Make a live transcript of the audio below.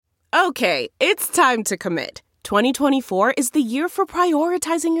Okay, it's time to commit. 2024 is the year for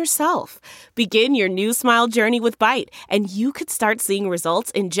prioritizing yourself. Begin your new smile journey with Byte, and you could start seeing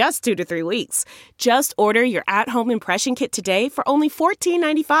results in just 2 to 3 weeks. Just order your at-home impression kit today for only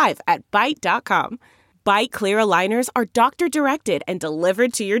 $14.95 at Byte.com. Byte Clear aligners are doctor-directed and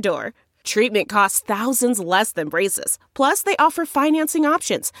delivered to your door. Treatment costs thousands less than braces. Plus, they offer financing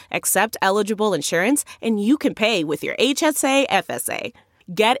options, accept eligible insurance, and you can pay with your HSA FSA.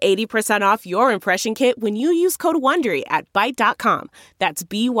 Get 80% off your impression kit when you use code WONDERY at Byte.com. That's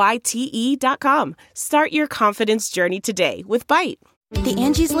BYTE.com. Start your confidence journey today with Byte. The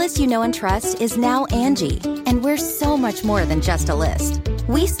Angie's List you know and trust is now Angie, and we're so much more than just a list.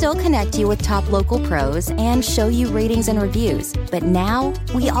 We still connect you with top local pros and show you ratings and reviews, but now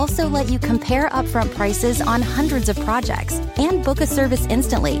we also let you compare upfront prices on hundreds of projects and book a service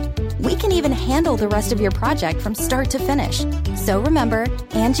instantly. We can even handle the rest of your project from start to finish. So remember,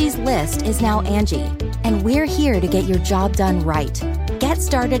 Angie's List is now Angie, and we're here to get your job done right. Get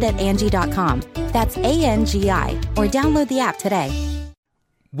started at Angie.com. That's ANGI, or download the app today.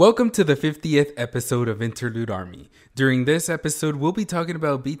 Welcome to the 50th episode of Interlude Army. During this episode, we'll be talking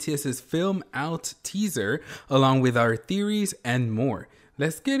about BTS's Film Out teaser, along with our theories and more.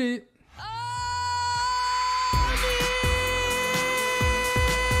 Let's get it.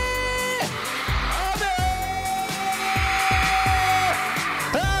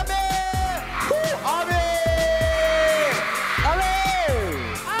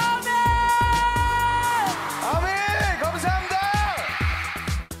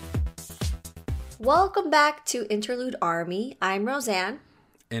 Welcome back to Interlude Army. I'm Roseanne.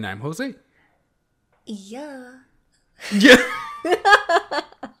 And I'm Jose. Yeah. Yeah.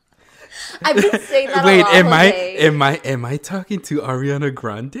 I've been saying that Wait, a lot. am I talking to Ariana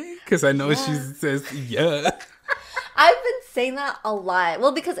Grande? Because I know she says yeah. I've been saying that a lot.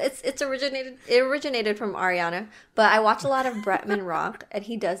 Well, because it originated from Ariana, but I watch a lot of Bretman Rock, and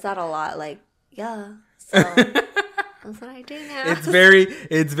he does that a lot. Like, yeah. So that's what I do now.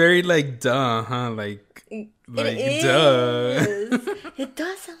 It's very like duh, huh? Like it duh. It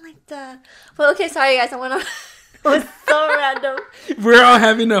does sound like duh. Well, okay, sorry guys. It was so random. We're all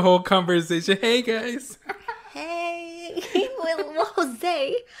having a whole conversation. Hey guys. Hey, well,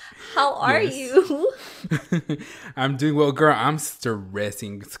 Jose, how are you? I'm doing well, girl. I'm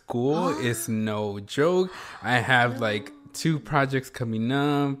stressing. School is no joke. I have like 2 projects coming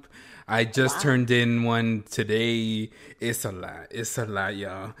up. I just turned in one today. It's a lot. It's a lot,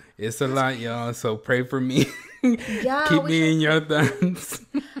 y'all. It's a lot, y'all. So pray for me. Yeah, Keep me in your thoughts.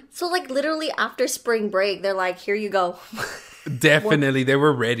 So, like, literally after spring break, they're like, here you go. Definitely. They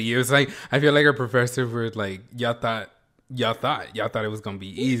were ready. It was like, I feel like our professor were like, y'all thought it was going to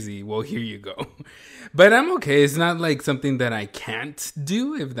be easy. Well, here you go. But I'm okay. It's not like something that I can't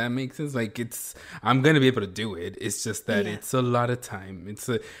do, if that makes sense. Like, I'm going to be able to do it. It's just that it's a lot of time. It's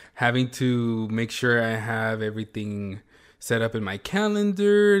having to make sure I have everything set up in my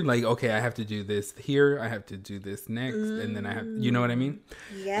calendar. Like, okay, I have to do this here. I have to do this next. And then I have, you know what I mean?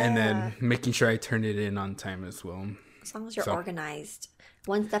 Yeah. And then making sure I turn it in on time as well. As long as you're organized.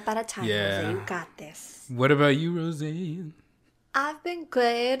 One step at a time, yeah. Jose. You got this. What about you, Roseanne? I've been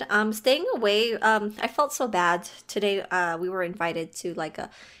good. Staying away. I felt so bad today. We were invited to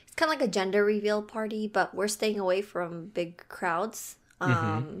it's kind of like a gender reveal party, but we're staying away from big crowds.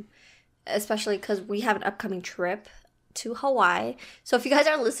 Especially because we have an upcoming trip to Hawaii. So if you guys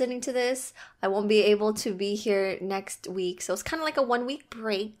are listening to this, I won't be able to be here next week. So it's kind of like a 1-week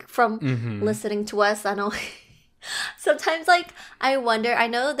break from listening to us. I know. Sometimes, I wonder, I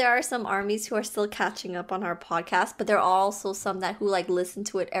know there are some armies who are still catching up on our podcast, but there are also some who listen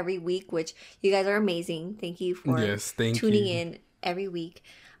to it every week, which you guys are amazing. Thank you for tuning in every week.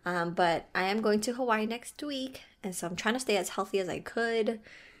 But I am going to Hawaii next week, and so I'm trying to stay as healthy as I could,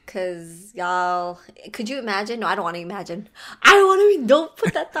 because y'all, could you imagine? No, I don't want to imagine. Don't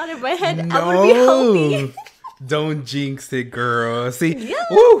put that thought in my head. No. I want to be healthy. Don't jinx it, girl. See, yeah.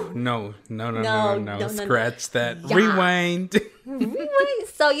 Woo! No. Scratch that. Yeah. Rewind.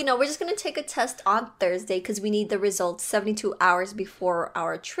 So, we're just going to take a test on Thursday because we need the results 72 hours before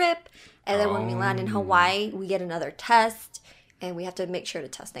our trip. And then when we land in Hawaii, we get another test. And we have to make sure to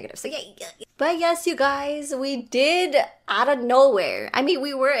test negative. So, yeah. But yes, you guys, we did out of nowhere. I mean,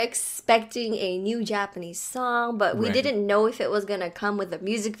 we were expecting a new Japanese song, but we didn't know if it was going to come with a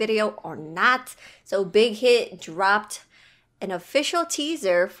music video or not. So, Big Hit dropped an official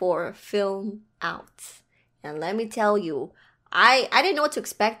teaser for Film Out. And let me tell you, I didn't know what to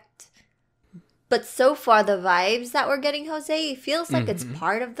expect. But so far, the vibes that we're getting, Jose, it feels like it's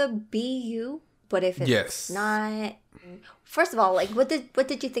part of the BU. But if it's not, First of all, like, what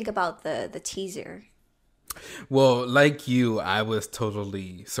did you think about the teaser? Well, like you, I was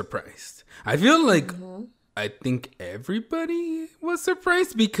totally surprised. I feel like I think everybody was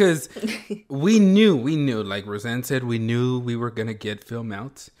surprised because we knew, like Roseanne said, we knew we were going to get Film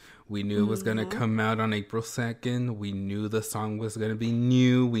Out. We knew it was going to come out on April 2nd. We knew the song was going to be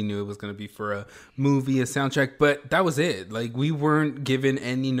new. We knew it was going to be for a movie, a soundtrack, but that was it. Like, we weren't given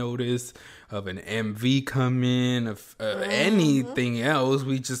any notice of an MV coming, of anything else.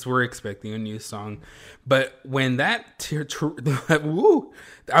 We just were expecting a new song. But when that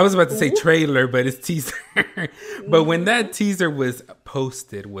I was about to say trailer, but it's teaser. But when that teaser was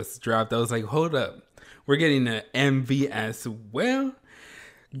dropped, I was like, hold up. We're getting an MV as well.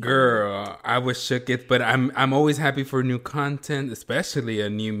 Girl, I was shook it, but I'm always happy for new content, especially a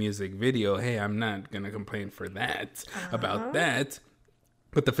new music video. Hey, I'm not gonna complain for that about that.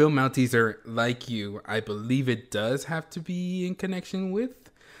 But the Film Out teaser, like you, I believe it does have to be in connection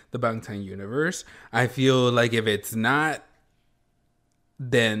with the Bangtan universe. I feel like if it's not,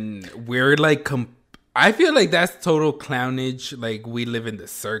 then we're like I feel like that's total clownage. Like, we live in the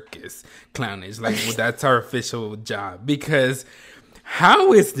circus clownage. Like, that's our official job, because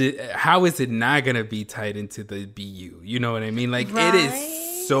how is it not gonna be tied into the BU? You know what I mean? Like, It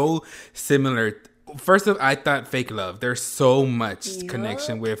is so similar. First of all, I thought Fake Love. There's so much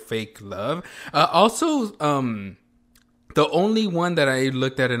connection with Fake Love. Also, the only one that I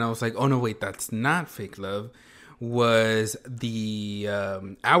looked at and I was like, oh no, wait, that's not Fake Love, was the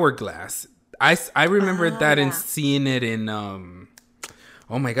Hourglass. I remember that and seeing it in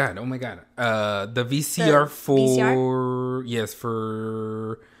oh my god, the VCR for yes,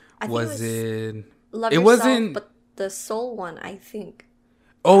 for was it Love it Yourself, wasn't, but the Soul one, I think.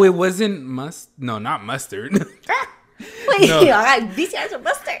 Oh, it wasn't not mustard. Wait, No. VCRs are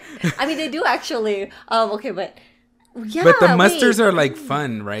mustard. I mean, they do actually. Okay, but yeah. But the mustards are like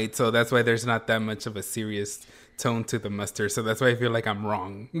fun, right? So that's why there's not that much of a serious tone to the mustard. So that's why I feel like I'm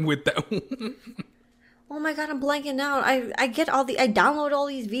wrong with that one. Oh my god, I'm blanking out. I download all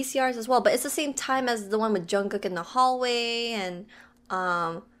these VCRs as well, but it's the same time as the one with Jungkook in the hallway and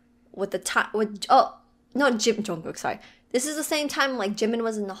Jungkook, sorry. This is the same time like Jimin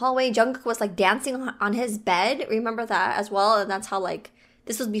was in the hallway. Jungkook was like dancing on his bed. Remember that as well? And that's how like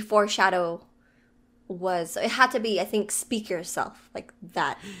this was before Shadow was. It had to be, I think, Speak Yourself, like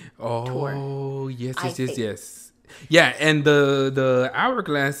that. Tour. Oh yes. Yeah, and the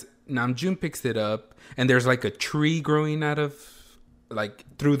Hourglass, Namjoon picks it up, and there's like a tree growing out of like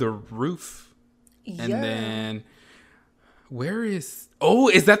through the roof, and then is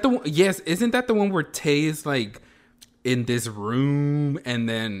that the one? Yes, isn't that the one where Tae is like in this room and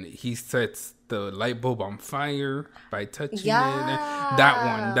then he sets the light bulb on fire by touching it?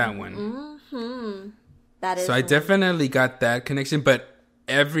 That one. That is. So I definitely got that connection, but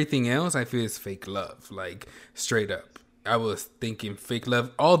everything else I feel is Fake Love, like straight up. I was thinking Fake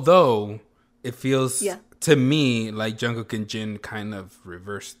Love, although it feels to me like Jungkook and Jin kind of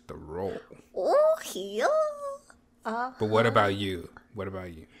reversed the role. Oh, yeah. But what about you?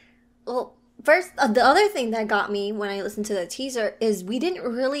 Well, first, the other thing that got me when I listened to the teaser is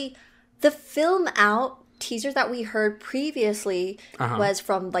the Film Out teaser that we heard previously was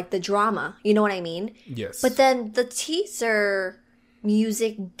from like the drama. You know what I mean? Yes. But then the teaser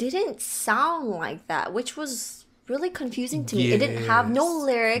music didn't sound like that, which was really confusing to me. Yes. It didn't have no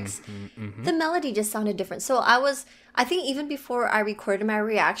lyrics. The melody just sounded different. So I think even before I recorded my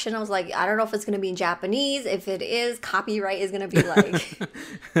reaction, I was like, I don't know if it's going to be in Japanese. If it is, copyright is going to be like,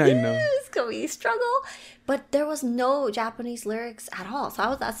 I know. It's going to be a struggle. But there was no Japanese lyrics at all.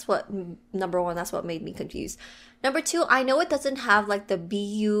 So that's what made me confused. Number two, I know it doesn't have like the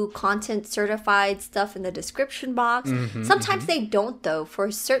BU content certified stuff in the description box. Sometimes they don't though.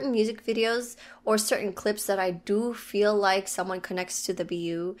 For certain music videos or certain clips that I do feel like someone connects to the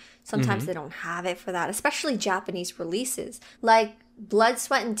BU, sometimes they don't have it for that, especially Japanese releases. Like Blood,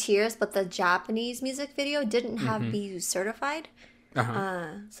 Sweat, and Tears, but the Japanese music video didn't have BU certified.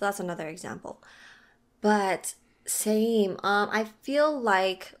 So that's another example. But same. I feel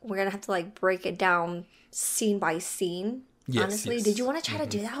like we're going to have to like break it down scene by scene. Yes, honestly, did you want to try to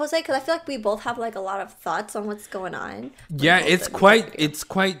do that, Jose? Because I feel like we both have like a lot of thoughts on what's going on. Yeah, it's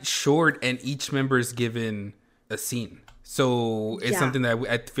quite short, and each member is given a scene, so it's something that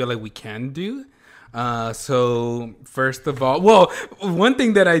I feel like we can do. So first of all, one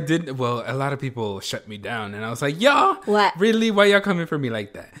thing that I did, a lot of people shut me down, and I was like, y'all, what? Really? Why y'all coming for me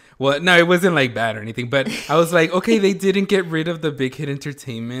like that? Well, no, it wasn't like bad or anything, but I was like, okay, they didn't get rid of the Big Hit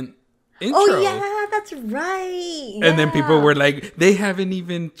Entertainment intro. Oh yeah, that's right. And then people were like, they haven't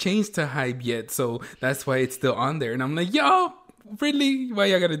even changed to hype yet, so that's why it's still on there. And I'm like, yo, really? Why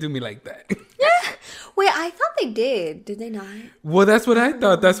y'all gotta do me like that? Yeah. Wait, I thought they did. Did they not? Well, that's what I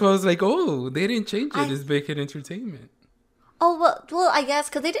thought. That's why I was like, oh, they didn't change it. It's Big Hit Entertainment. Oh well, I guess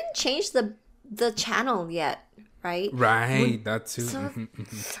because they didn't change the channel yet, right? Right, that too. So,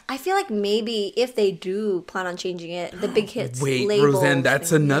 I feel like maybe if they do plan on changing it, the Big Hits Wait, label. Roseanne,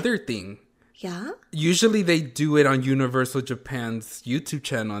 that's another thing. Yeah? Usually they do it on Universal Japan's YouTube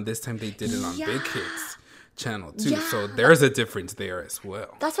channel, and this time they did it on Big Hits channel too. Yeah. So there's a difference there as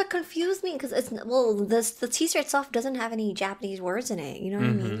well. That's what confused me because the teaser itself doesn't have any Japanese words in it. You know what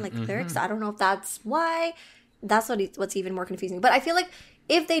I mean? Like lyrics. I don't know if that's why. That's what's even more confusing. But I feel like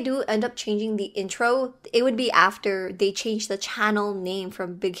if they do end up changing the intro, it would be after they change the channel name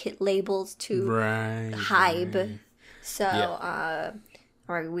from Big Hit Labels to Hybe. Right. So,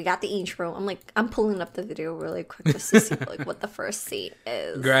 all right, we got the intro. I'm pulling up the video really quick just to see like what the first scene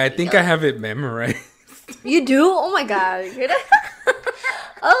is. Girl, I think I have it memorized. You do? Oh my god.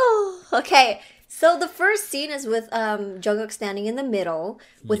 Oh, okay. So the first scene is with Jungkook standing in the middle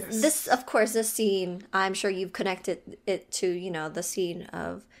with this, of course, this scene. I'm sure you've connected it to, the scene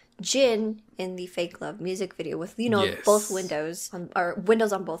of Jin in the Fake Love music video with, both windows or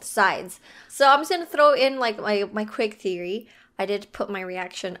windows on both sides. So I'm just going to throw in like my quick theory. I did put my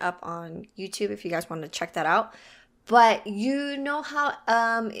reaction up on YouTube if you guys want to check that out. But you know how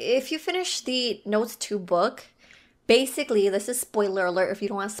if you finish the Notes 2 book, basically, this is spoiler alert. If you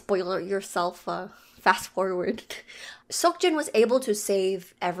don't want to spoil it yourself, fast forward. Seokjin was able to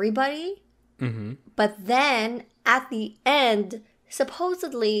save everybody. But then, at the end,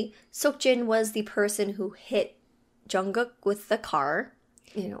 supposedly, Seokjin was the person who hit Jungkook with the car.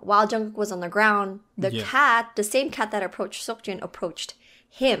 While Jungkook was on the ground, the same cat that approached Seokjin approached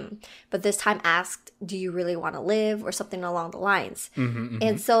him, but this time asked, do you really want to live, or something along the lines.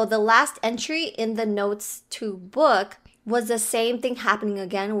 And so the last entry in the Notes 2 book was the same thing happening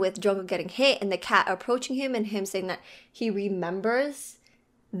again with Jungkook getting hit and the cat approaching him and him saying that he remembers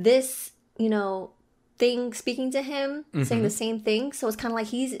this, thing speaking to him, saying the same thing. So it's kind of like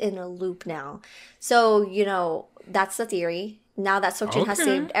he's in a loop now. So, that's the theory. Now that Seokjin has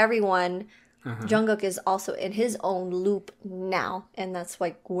saved everyone, Jungkook is also in his own loop now, and that's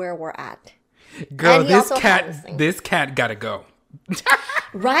like where we're at. Girl, this cat gotta go.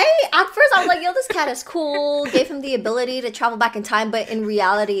 Right? At first I was like, yo, this cat is cool. Gave him the ability to travel back in time, but in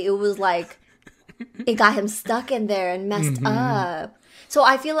reality it was like it got him stuck in there and messed up. So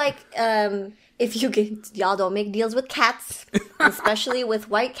I feel like if y'all don't make deals with cats, especially with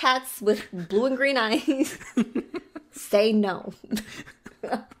white cats with blue and green eyes, say no.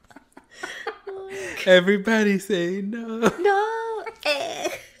 Everybody say no. No.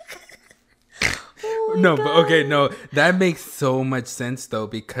 No, but okay, no. That makes so much sense though,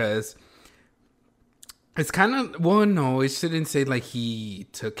 because it's kind of, it shouldn't say like he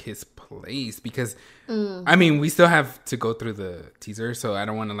took his place, because I mean, we still have to go through the teaser, so I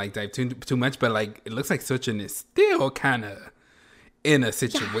don't want to like dive too much, but like it looks like Seokjin is still kind of in a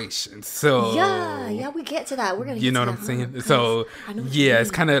situation. So yeah, we get to that. We're gonna know what I'm saying? So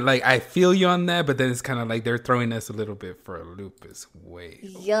it's kind of like I feel you on that, but then it's kind of like they're throwing us a little bit for a loop as well.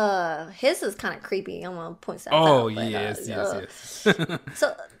 Yeah, his is kind of creepy. I'm gonna point that out. Oh yes.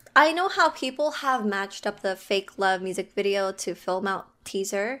 So I know how people have matched up the Fake Love music video to film out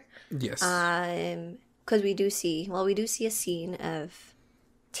teaser. Yes. Because we do see a scene of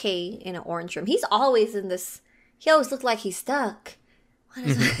Tae in an orange room. He's always in this. He always looked like he's stuck. What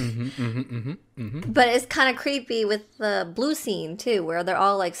is it? But it's kind of creepy with the blue scene too, where they're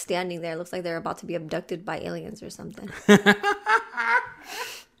all like standing there. It looks like they're about to be abducted by aliens or something.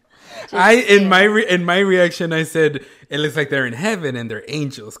 In my reaction, I said it looks like they're in heaven and they're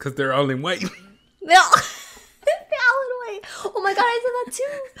angels because they're all in white. They're all in white. Oh my god, I said that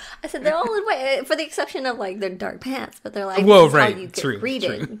too. I said they're all in white, for the exception of like their dark pants. But they're like, well, this is right, how you get true,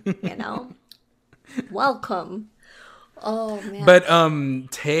 greeted, Welcome. Oh man. But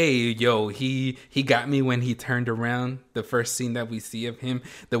Tae, he got me when he turned around. The first scene that we see of him,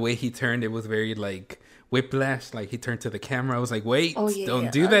 the way he turned, it was very like whiplash. Like he turned to the camera. I was like, wait,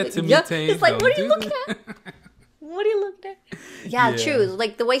 don't do that to me, Tae. It's like, what are you looking at? What are you looking at? Yeah, true.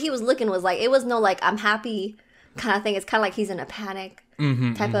 Like the way he was looking was like, it was no like I'm happy kind of thing. It's kind of like he's in a panic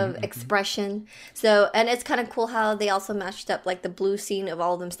type of expression. So, and it's kind of cool how they also matched up like the blue scene of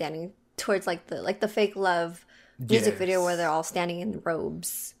all of them standing towards like the Fake Love music video where they're all standing in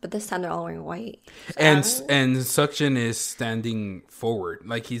robes, but this time they're all wearing white. So, and Seokjin is standing forward,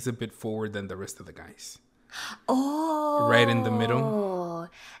 like he's a bit forward than the rest of the guys. Oh. Right in the middle.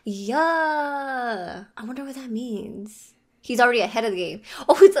 Yeah. I wonder what that means. He's already ahead of the game.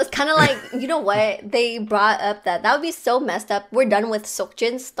 Oh, it's kind of like, you know what? They brought up that would be so messed up. We're done with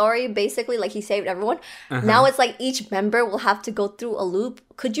Seokjin's story, basically. Like, he saved everyone. Now it's like each member will have to go through a loop.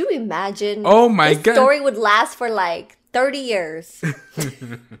 Could you imagine? Oh, my God. This story would last for like 30 years.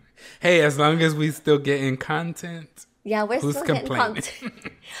 Hey, as long as we still getting content. Yeah, we're Who's still getting complaining?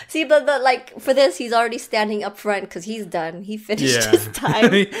 content. See, but like, for this, he's already standing up front because he's done. He finished his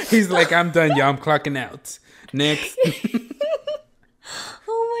time. He's like, I'm done, y'all. I'm clocking out. Next.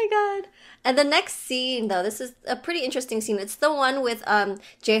 Oh my God. And the next scene, though, this is a pretty interesting scene. It's the one with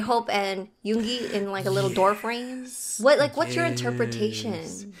J-Hope and Yoongi in like a little door frame. What's your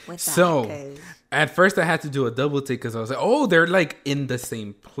interpretation with that? So, at first I had to do a double take because I was like, oh, they're like in the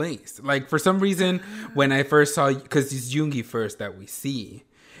same place. Like, for some reason, when I first saw, because it's Yoongi first that we see.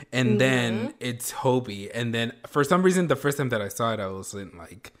 And then it's Hobie. And then for some reason, the first time that I saw it, I was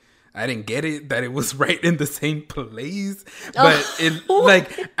like, I didn't get it that it was right in the same place, but it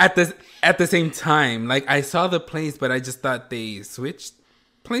like at the same time, like I saw the place, but I just thought they switched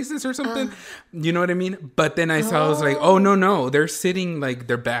places or something. You know what I mean? But then I saw, I was like, oh no, they're sitting like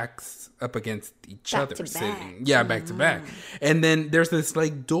their backs up against each other, sitting, back to back. And then there's this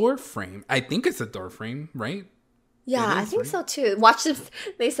like door frame. I think it's a door frame, right? Yeah, I think so too. Watch it.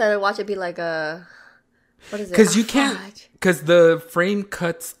 They said watch it be like a. What is it? Because you can't, because the frame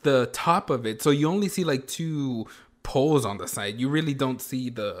cuts the top of it, so you only see like two poles on the side. You really don't see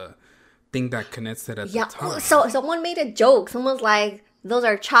the thing that connects it at the top. So someone made a joke. Someone's like, "Those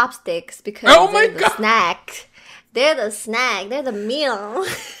are chopsticks because they're the snack. They're the snack. They're the meal."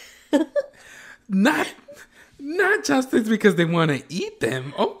 Not chopsticks because they want to eat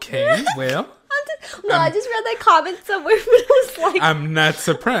them. Okay, well. I just read that comment somewhere, but it was like, I'm not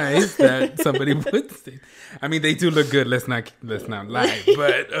surprised that somebody would say. I mean, they do look good. Let's not lie.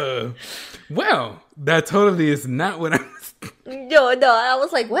 But well, that totally is not what I was. No, I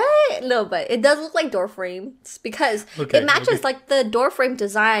was like, what? No, but it does look like door frames because it matches like the door frame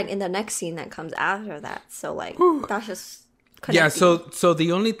design in the next scene that comes after that. So like, that's just connecting. Yeah. So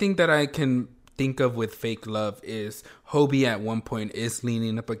the only thing that I can think of with fake love is Hobie at one point is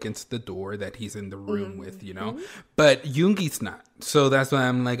leaning up against the door that he's in the room with, you know, but Yoongi's not. So that's why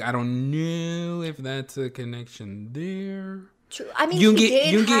I'm like, I don't know if that's a connection there. True. I mean,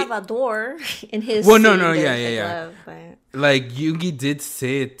 Yoongi did have a door in his. Well, no, yeah. Love, but... Like Yoongi did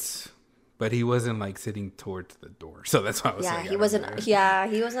sit, but he wasn't like sitting towards the door. So that's why I was like, he wasn't. Yeah,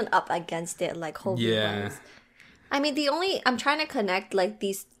 he wasn't up against it like Hobie was. I mean, I'm trying to connect, like,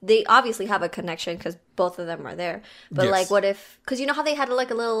 these, they obviously have a connection because both of them are there. But, like, what if, because you know how they had,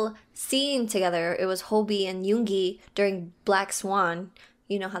 like, a little scene together? It was Hobie and Yoongi during Black Swan.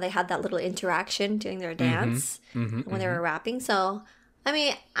 You know how they had that little interaction during their dance when they were rapping? So, I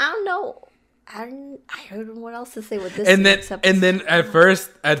mean, I don't know. I don't know what else to say with this. And then at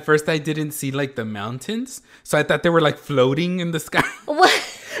first I didn't see, like, the mountains. So I thought they were, like, floating in the sky. What?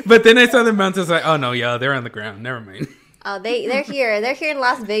 But then I saw the mountains, like, oh no, yeah, they're on the ground. Never mind. Oh, they're here. They're here in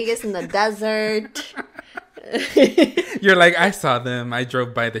Las Vegas in the desert. You're like, I saw them. I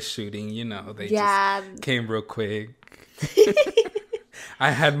drove by the shooting. You know, they just came real quick.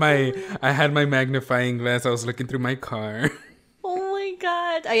 I had my magnifying glass. I was looking through my car. Oh my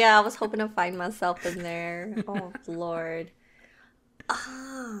God! Oh, yeah, I was hoping to find myself in there. Oh Lord.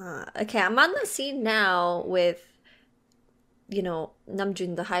 Okay, I'm on the scene now with, you know,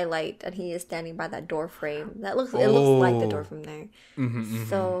 Namjoon, the highlight, and he is standing by that door frame. It looks like the door from there.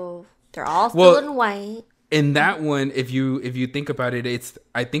 So they're all still in white. In that one, if you think about it,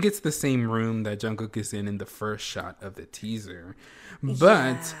 I think it's the same room that Jungkook is in the first shot of the teaser.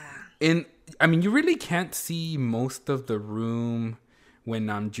 But I mean, you really can't see most of the room when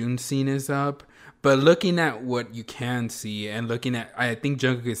Namjoon's scene is up. But looking at what you can see and looking at, I think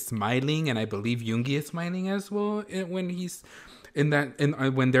Jungkook is smiling, and I believe Yoongi is smiling as well when he's in that,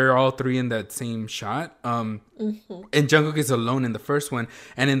 when they're all three in that same shot. And Jungkook is alone in the first one,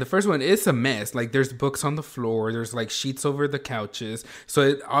 and in the first one it's a mess. Like, there's books on the floor, there's like sheets over the couches, so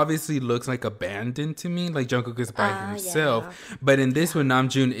it obviously looks like abandoned to me. Like Jungkook is by himself, but in this one,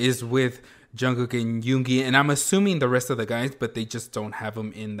 Namjoon is with Jungkook and Yoongi, and I'm assuming the rest of the guys, but they just don't have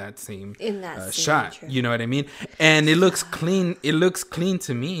them in that same shot. True. You know what I mean? And it looks clean. It looks clean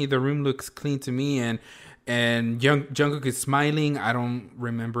to me. The room looks clean to me, and Jungkook is smiling. I don't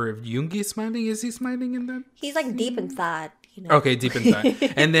remember if Yoongi is smiling. Is he smiling in that? He's like deep in thought. You know? Okay, deep in thought.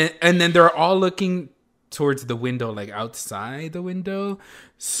 and then they're all looking towards the window, like outside the window.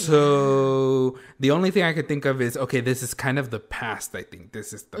 So the only thing I could think of is, okay, this is kind of the past. I think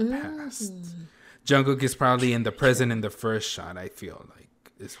this is the past. Jungkook is probably in the present in the first shot. I feel like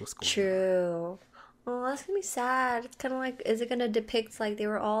is what's going on. True. Oh, that's gonna be sad. It's kind of like, is it gonna depict like they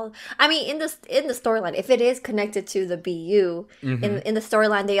were all? I mean, in the storyline, if it is connected to the BU, in the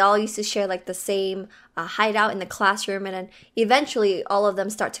storyline, they all used to share like the same hideout in the classroom, and then eventually all of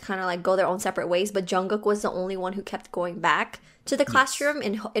them start to kind of like go their own separate ways. But Jungkook was the only one who kept going back to the classroom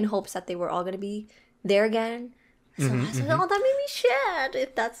in hopes that they were all gonna be there again. So oh, that made me sad.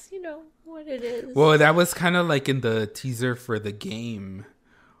 If that's what it is. Well, that was kind of like in the teaser for the game.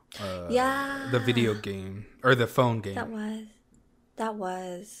 The video game or the phone game. That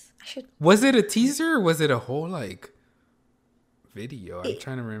was. Was it a teaser or was it a whole like video? I'm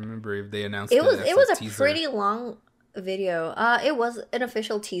trying to remember if they announced it. It was a pretty long video. It was an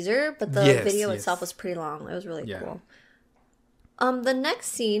official teaser, but the video itself was pretty long. It was really cool. The next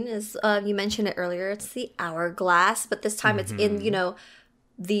scene is you mentioned it earlier. It's the hourglass, but this time it's in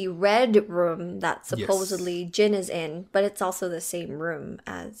the red room that supposedly Jin is in, but it's also the same room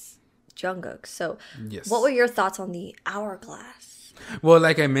as Jungkook. So what were your thoughts on the hourglass? Well,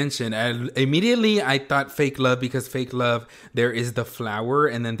 like I mentioned, immediately I thought fake love, because fake love, there is the flower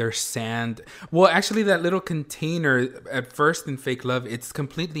and then there's sand. Well, actually that little container at first in fake love, it's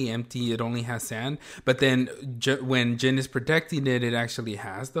completely empty. It only has sand. But then when Jin is protecting it, it actually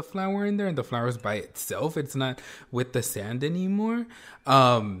has the flower in there, and the flower is by itself. It's not with the sand anymore.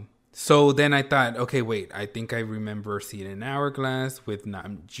 So then I thought, okay, wait, I think I remember seeing an hourglass with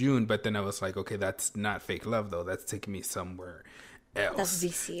Namjoon, but then I was like, okay, that's not fake love though. That's taking me somewhere else. That's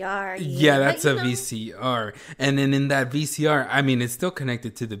VCR. Yeah, that's a VCR. And then in that VCR, I mean, it's still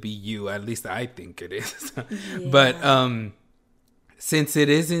connected to the BU. At least I think it is. But since it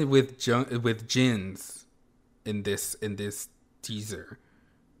isn't with Jin's in this teaser,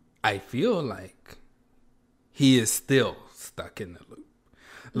 I feel like he is still stuck in the loop.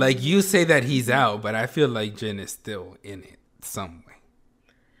 Like you say that he's out, but I feel like Jin is still in it some way.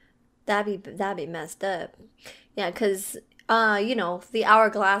 That'd be messed up. Yeah, because the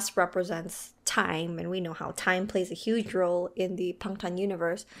hourglass represents time, and we know how time plays a huge role in the Bangtan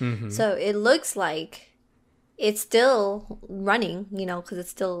universe. So it looks like it's still running, because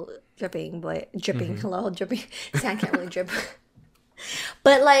it's still dripping. Hello, dripping. Sand can't really drip.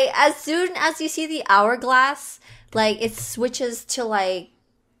 But like as soon as you see the hourglass, like it switches to like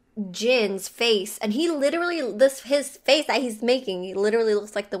Jin's face, and he literally his face that he's making, he literally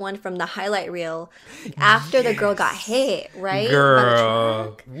looks like the one from the highlight reel after the girl got hit, right?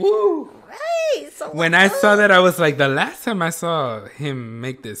 Girl, woo! Right. So when I saw that, I was like, the last time I saw him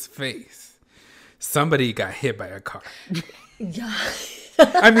make this face, somebody got hit by a car. Yeah.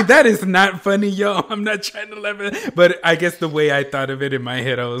 I mean, that is not funny, yo. I'm not trying to laugh at it, but I guess the way I thought of it in my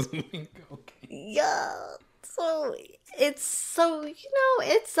head, I was like, okay. Yeah.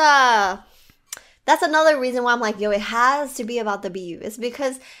 That's another reason why I'm like, it has to be about the BU. It's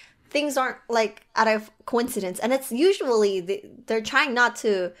because things aren't like out of coincidence, and it's usually they're trying not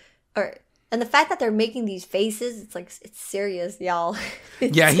to, and the fact that they're making these faces, it's like, it's serious, y'all.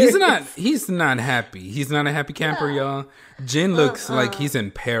 Serious. He's not happy. He's not a happy camper, y'all. Jin looks like he's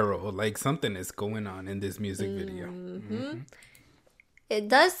in peril. Like something is going on in this music video. It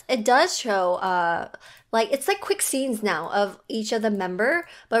does show it's like quick scenes now of each of the member,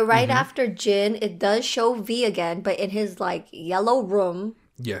 but right after Jin, it does show V again, but in his like yellow room.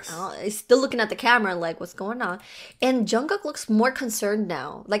 Yes. He's still looking at the camera like, what's going on? And Jungkook looks more concerned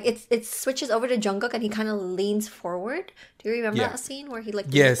now. Like it switches over to Jungkook and he kind of leans forward. Do you remember that scene where he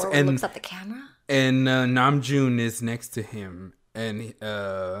leans forward and looks at the camera? And Namjoon is next to him, and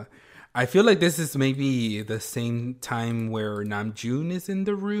I feel like this is maybe the same time where Namjoon is in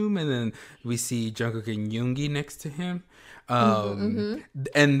the room, and then we see Jungkook and Yoongi next to him. And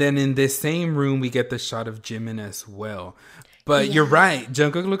then in this same room, we get the shot of Jimin as well. But you're right.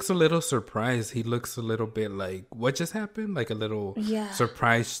 Jungkook looks a little surprised. He looks a little bit like, what just happened? Like a little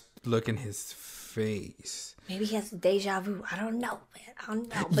surprised look in his face. Maybe he has deja vu. I don't know, man.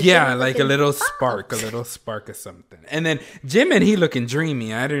 But like a little spark of something. And then Jimin, he looking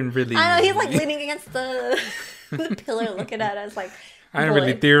dreamy. I know, he's like leaning against the pillar looking at us like, I didn't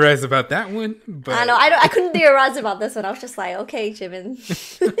really theorize about that one. But I know. I couldn't theorize about this one. I was just like, okay, Jimin.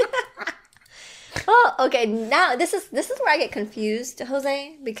 Oh, okay. Now this is where I get confused,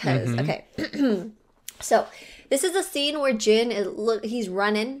 Jose, because okay. So this is a scene where Jin he's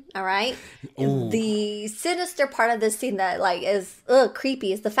running. All right. Ooh. The sinister part of this scene that like is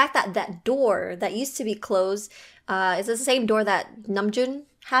creepy is the fact that door that used to be closed is the same door that Namjoon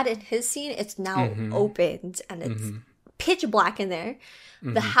had in his scene. It's now opened and it's pitch black in there.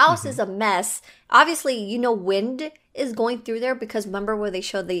 The house is a mess. Obviously, wind is going through there because remember where they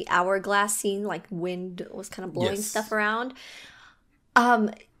showed the hourglass scene, like wind was kind of blowing stuff around.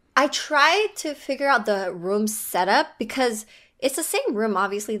 I tried to figure out the room setup because it's the same room,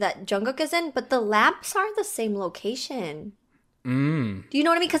 obviously, that Jungkook is in, but the lamps aren't the same location. Do you know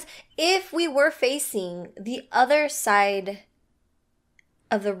what I mean? Because if we were facing the other side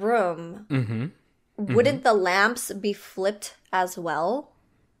of the room, wouldn't the lamps be flipped as well?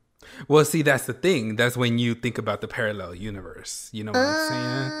 Well, see, that's the thing. That's when you think about the parallel universe. You know what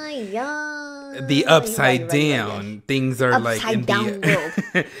I'm saying? Yeah. The upside down right. things are upside like in down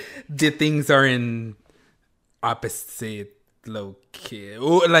the the things are in opposite location,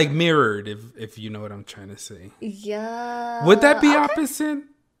 or like mirrored. If you know what I'm trying to say. Yeah. Would that be opposite?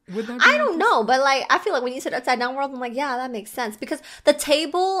 Would that be I don't know, but like I feel like when you said upside down world, I'm like, yeah, that makes sense because the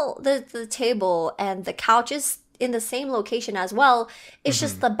table, the table and the couch is in the same location as well. It's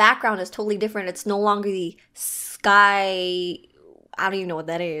just the background is totally different. It's no longer the sky. I don't even know what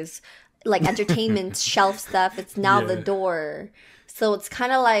that is. Like entertainment shelf stuff. It's now the door. So it's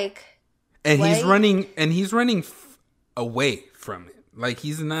kind of like. And he's running away from it. Like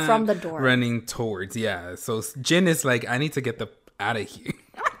he's not from the door running towards. Yeah. So Jin is like, I need to get the out of here.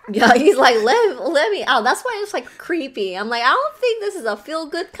 Yeah, he's like, let me out. That's why it's like creepy. I'm like, I don't think this is a feel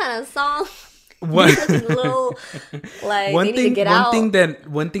good kind of song. One thing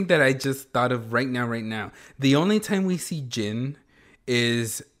that I just thought of right now. The only time we see Jin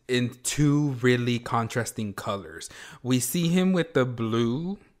is in two really contrasting colors. We see him with the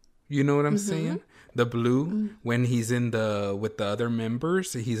blue. You know what I'm saying? The blue when he's with the other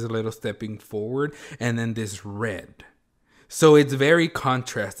members, he's a little stepping forward, and then this red. So it's very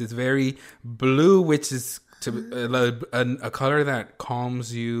contrast. It's very blue, which is a color that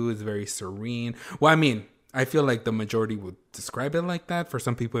calms you. It's very serene. Well, I mean, I feel like the majority would describe it like that. For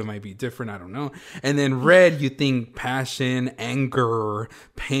some people, it might be different. I don't know. And then red, you think passion, anger,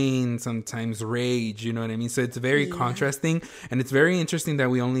 pain, sometimes rage. You know what I mean? So it's very contrasting. And it's very interesting that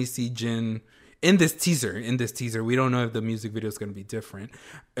we only see Jin in this teaser. We don't know if the music video is going to be different.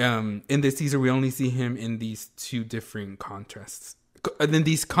 In this teaser, we only see him in these two different contrasts. And then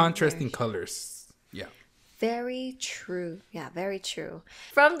these contrasting colors. Yeah. Very true. Yeah, very true.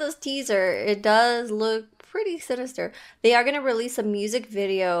 From this teaser, it does look pretty sinister. They are going to release a music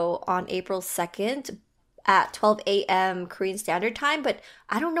video on April 2nd at 12 a.m. Korean Standard Time, but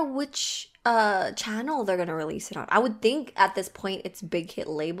I don't know which channel they're going to release it on. I would think at this point it's big hit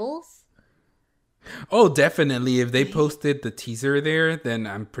labels. Oh, definitely. If they posted the teaser there, then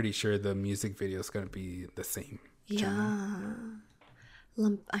I'm pretty sure the music video is going to be the same. Yeah.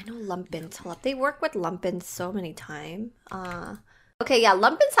 I know Lumpins. They work with Lumpins so many times.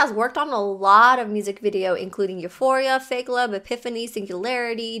 Lumpins has worked on a lot of music video, including Euphoria, Fake Love, Epiphany,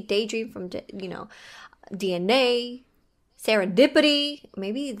 Singularity, Daydream from, DNA, Serendipity,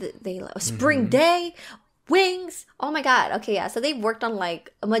 maybe Spring Day, Wings. Oh my God. Okay, yeah. So they've worked on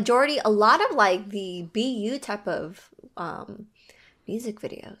like a lot of like the BU type of music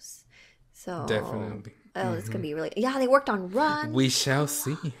videos. So definitely. Oh, it's going to be really... Yeah, they worked on Run. We shall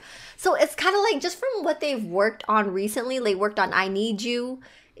see. So it's kind of like, just from what they've worked on recently, they worked on I Need You.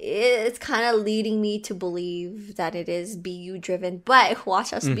 It's kind of leading me to believe that it is BU driven. But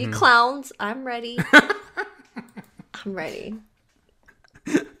watch us be clowns. I'm ready. I'm ready.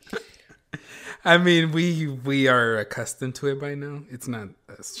 I mean, we are accustomed to it by now. It's not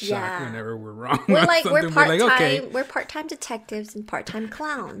a shock whenever we're wrong. We're like, we're part-time. We're part-time detectives and part-time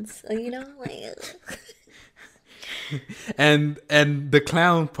clowns. And the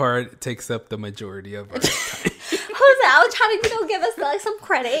clown part takes up the majority of our time. Jose, I was trying to, give us like some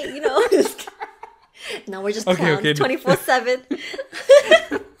credit, No, we're just clowns 24/7.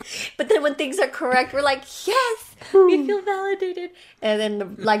 But then when things are correct, we're like, yes, we feel validated. And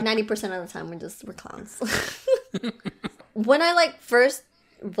then like 90% of the time, we're clowns. When I first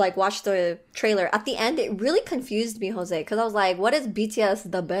watched the trailer, at the end, it really confused me, Jose, because I was like, what is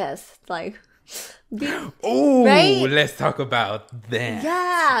BTS the best? Let's talk about that.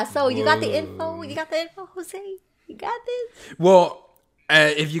 Yeah, so you got the info, Jose? You got this? Well,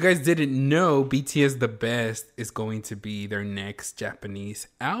 if you guys didn't know, BTS The Best is going to be their next Japanese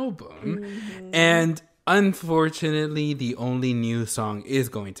album. And unfortunately, the only new song is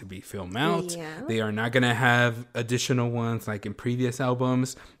going to be Film Out. Yeah. They are not going to have additional ones like in previous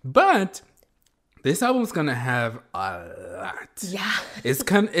albums. But this album's going to have a lot. Yeah.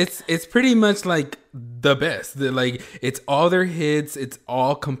 It's pretty much like the best. Like, it's all their hits. It's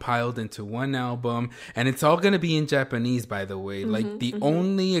all compiled into one album, and it's all gonna be in Japanese, by the way. Like, the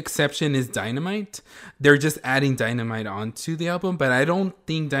only exception is Dynamite. They're just adding Dynamite onto the album, but I don't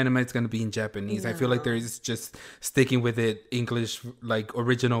think Dynamite's gonna be in Japanese. I feel like they're just sticking with it English, like,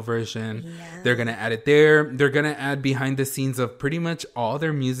 original version. They're gonna add it there. They're gonna add behind the scenes of pretty much all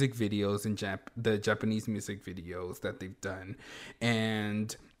their music videos in the Japanese music videos that they've done.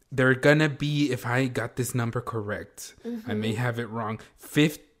 And they're gonna be, if I got this number correct, I may have it wrong,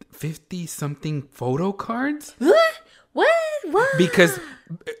 50 something photo cards. What? Because,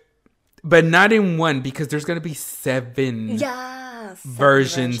 but not in one, because there's gonna be seven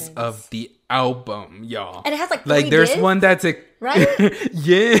versions of the album, y'all. And it has like there's discs? one that's right?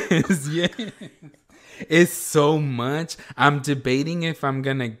 yes. It's so much. I'm debating if I'm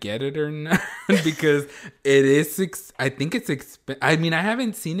gonna get it or not because it is. I think it's expensive. I mean, I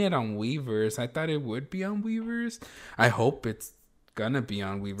haven't seen it on Weavers. I thought it would be on Weavers. I hope it's gonna be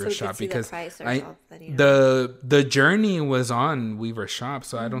on Weavers Shop because the Journey was on Weavers Shop,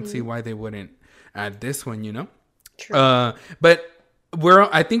 so I don't see why they wouldn't add this one. You know. True. But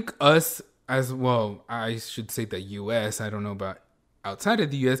I think us as well. I should say the U.S. I don't know about outside of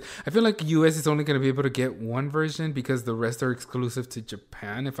the US. I feel like US is only going to be able to get one version because the rest are exclusive to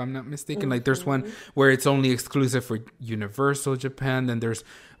Japan, if I'm not mistaken. Like, there's one where it's only exclusive for Universal Japan. Then there's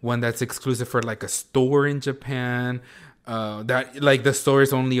one that's exclusive for like a store in Japan. That like the store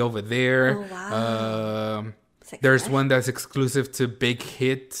is only over there. Oh, wow. There's one that's exclusive to Big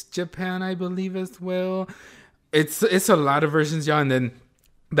Hit Japan, I believe, as well. It's a lot of versions, y'all. And then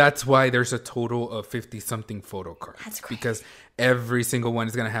that's why there's a total of 50-something photo cards. That's crazy. Because every single one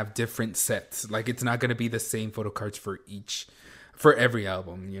is going to have different sets. Like, it's not going to be the same photo cards for every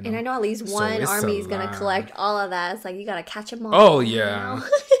album, you know? And I know at least one army is going to collect all of that. It's like, you got to catch them all. Oh, yeah. You know?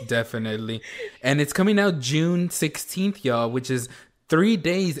 Definitely. And it's coming out June 16th, y'all, which is 3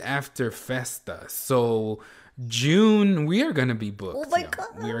 days after Festa. So June, we are going to be booked. Oh, my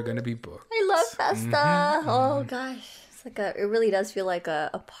God. We are going to be booked. I love Festa. Oh, gosh. It really does feel like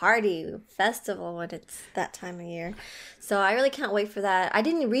a party festival when it's that time of year. So I really can't wait for that. I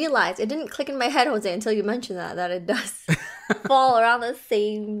didn't realize, it didn't click in my head, Jose, until you mentioned that it does fall around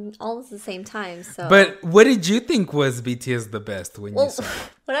almost the same time. So, but what did you think was BTS the best when you saw it?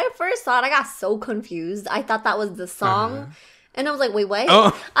 When I first saw it, I got so confused. I thought that was the song, and I was like, wait.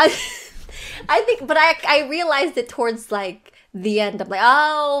 Oh. I think, but I realized it towards like the end. I'm like,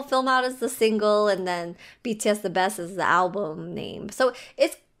 oh, Film Out is the single, and then BTS the Best is the album name. So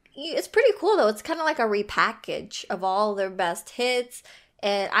it's pretty cool though. It's kind of like a repackage of all their best hits.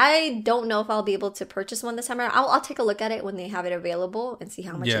 And I don't know if I'll be able to purchase one this time around. I'll take a look at it when they have it available and see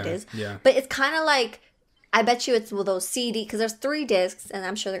how much it is. Yeah. But it's kind of like, I bet you it's those CD, because there's 3 discs, and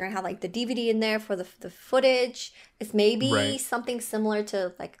I'm sure they're going to have like the DVD in there for the footage. It's maybe something similar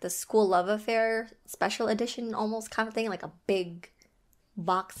to like the School Love Affair special edition almost kind of thing, like a big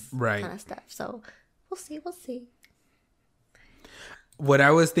box kind of stuff. So we'll see. What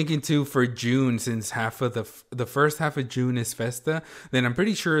I was thinking too for June, since half of the first half of June is Festa, then I'm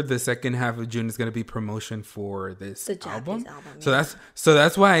pretty sure the second half of June is going to be promotion for this album. So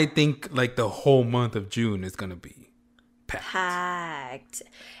that's why I think like the whole month of June is going to be packed.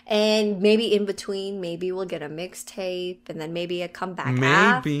 And maybe in between, maybe we'll get a mixtape, and then maybe a comeback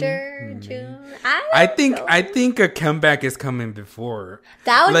after June. I think a comeback is coming before.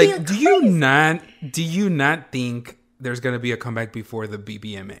 That would like, be do you not think there's going to be a comeback before the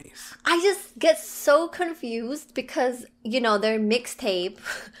BBMAs? I just get so confused because, their mixtape,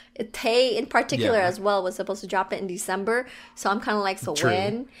 Tay in particular as well, was supposed to drop it in December. So I'm kind of like, so True.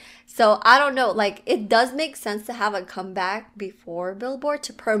 when? So I don't know. Like, it does make sense to have a comeback before Billboard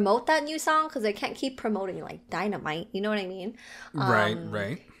to promote that new song, because they can't keep promoting like Dynamite. You know what I mean?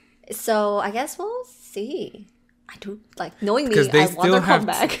 Right. So I guess we'll see. I do, like, knowing me, I want a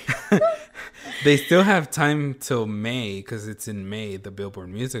comeback. They still have time till May, because it's in May, the Billboard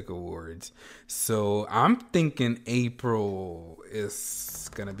Music Awards. So I'm thinking April is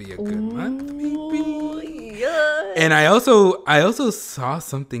gonna be a good month, maybe. Yeah. And I also saw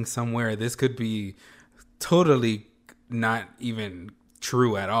something somewhere. This could be totally not even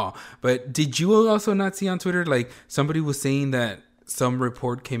true at all. But did you also not see on Twitter, like, somebody was saying that some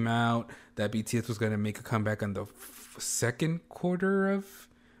report came out that BTS was going to make a comeback on the second quarter of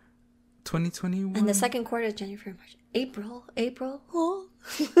 2021? And the second quarter is January, March, April. Oh.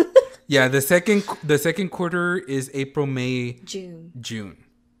 Yeah, the second quarter is April, May, June.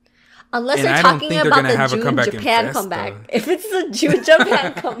 Unless they're talking about the June Japan comeback. If it's the June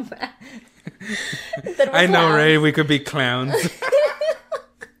Japan comeback. I know, right? We could be clowns.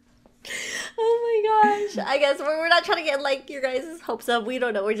 Oh my gosh. I guess we're not trying to get like your guys' hopes up. We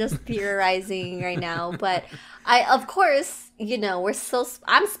don't know. We're just theorizing right now. But of course,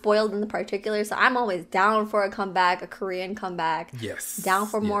 I'm spoiled in the particular, so I'm always down for a comeback, a Korean comeback. Yes. Down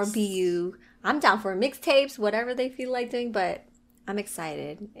for more BU. I'm down for mixtapes, whatever they feel like doing, but I'm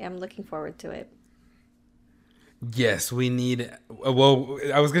excited. I'm looking forward to it. Yes, we need. Well,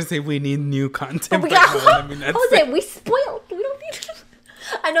 I was gonna say we need new content. Jose, we spoiled. We don't need.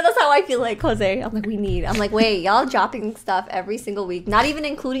 I know that's how I feel like, Jose. I'm like, wait, y'all dropping stuff every single week, not even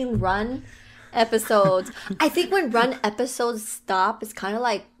including run episodes. I think when run episodes stop, it's kind of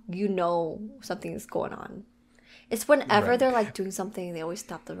like something is going on. It's whenever they're like doing something, they always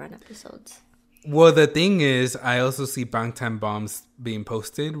stop the run episodes. Well, the thing is, I also see Bangtan bombs being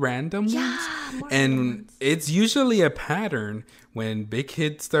posted random and it's usually a pattern when Big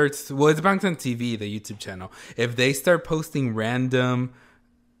Hit starts. Well, it's Bangtan TV, the YouTube channel. If they start posting random,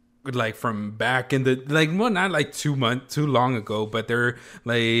 like from back in the not like 2 months too long ago, but they're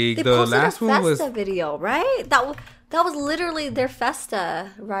like the last one was a Festa video, right? That was literally their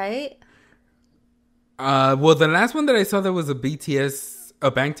Festa, right? Well, the last one that I saw that was a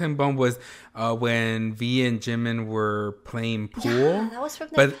Bangtan bomb was when V and Jimin were playing pool. Yeah, that was from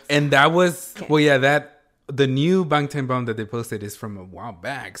the the new Bangtan bomb that they posted is from a while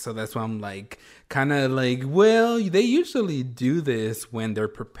back. So that's why I'm like, kind of like, well, they usually do this when they're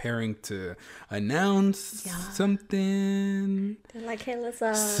preparing to announce something. They're like, hey, let's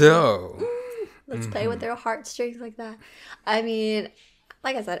play with their heartstrings like that. I mean,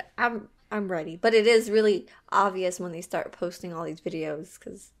 like I said, I'm ready, but it is really obvious when they start posting all these videos,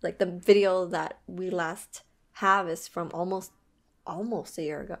 because like the video that we last have is from almost a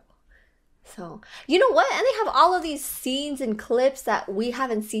year ago. So you know what? And they have all of these scenes and clips that we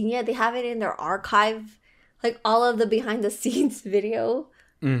haven't seen yet. They have it in their archive, like all of the behind the scenes video.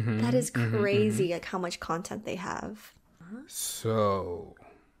 That is crazy, like how much content they have. So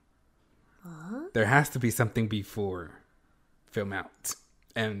there has to be something before Film Out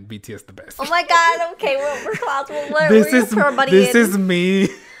and BTS the best. Oh my god! Okay, we're clouds.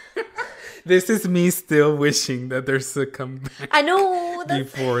 This is me still wishing that there's a comeback. I know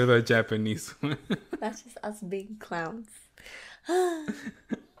before the Japanese one. That's just us being clowns.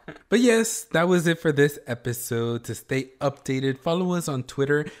 But yes, that was it for this episode. To stay updated, follow us on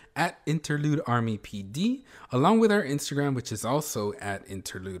Twitter at InterludeArmyPD, along with our Instagram, which is also at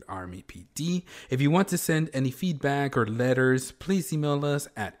InterludeArmyPD. If you want to send any feedback or letters, please email us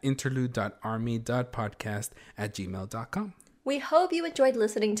at interlude.army.podcast@gmail.com. We hope you enjoyed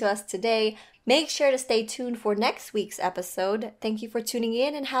listening to us today. Make sure to stay tuned for next week's episode. Thank you for tuning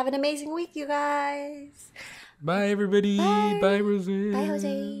in and have an amazing week, you guys. Bye, everybody. Bye, Rosé. Bye,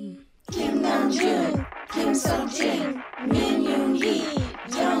 Jose. Kim Namjoon, Kim Seokjin, Min Yoongi,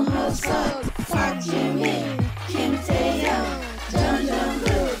 Jung Hoseok, Park Jimin, Kim Taehyung, Jung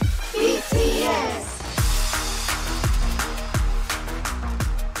Jungkook, BTS.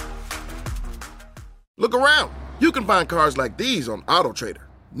 Look around. You can find cars like these on AutoTrader.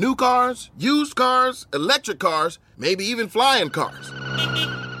 New cars, used cars, electric cars, maybe even flying cars.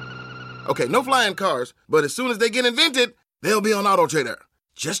 Okay, no flying cars, but as soon as they get invented, they'll be on AutoTrader.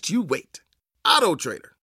 Just you wait. AutoTrader.